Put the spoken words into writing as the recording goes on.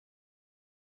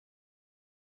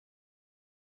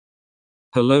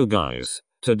Hello guys,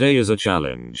 today is a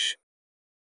challenge.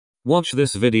 Watch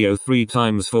this video 3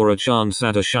 times for a chance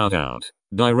at a shoutout.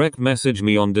 Direct message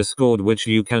me on Discord, which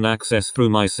you can access through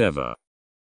my server.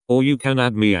 Or you can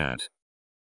add me at.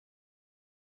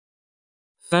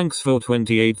 Thanks for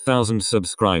 28,000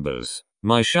 subscribers.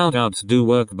 My shoutouts do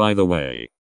work, by the way.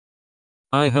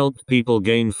 I helped people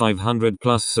gain 500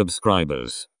 plus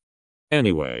subscribers.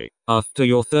 Anyway, after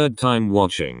your third time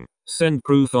watching, send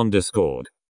proof on Discord.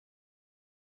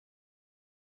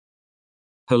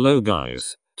 Hello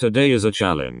guys, today is a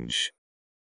challenge.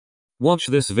 Watch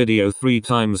this video 3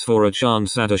 times for a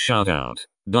chance at a shoutout.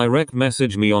 Direct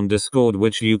message me on Discord,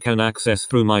 which you can access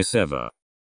through my server.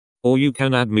 Or you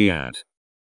can add me at.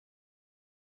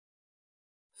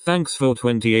 Thanks for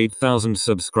 28,000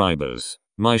 subscribers.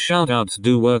 My shoutouts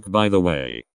do work, by the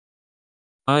way.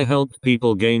 I helped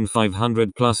people gain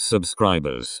 500 plus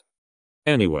subscribers.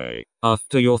 Anyway,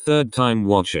 after your third time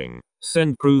watching,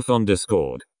 send proof on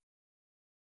Discord.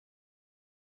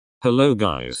 Hello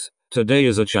guys, today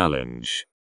is a challenge.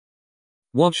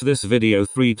 Watch this video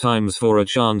 3 times for a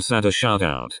chance at a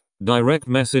shoutout. Direct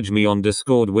message me on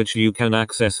Discord, which you can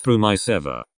access through my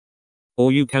server.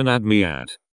 Or you can add me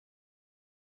at.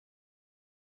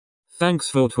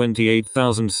 Thanks for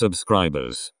 28,000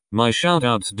 subscribers. My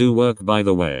shoutouts do work, by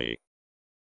the way.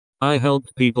 I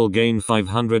helped people gain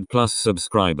 500 plus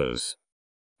subscribers.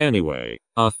 Anyway,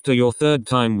 after your third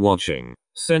time watching,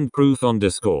 send proof on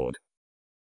Discord.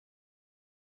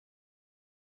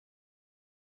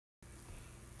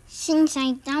 Since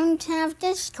I don't have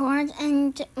Discord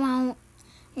and will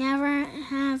never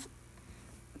have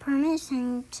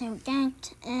permission to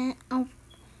get it, I'll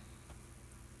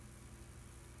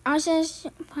just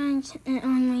put it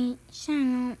on my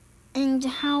channel and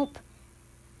hope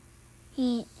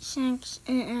he checks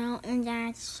it out and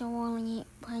actually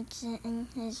puts it in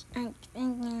his next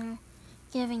video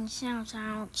giving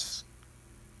shoutouts.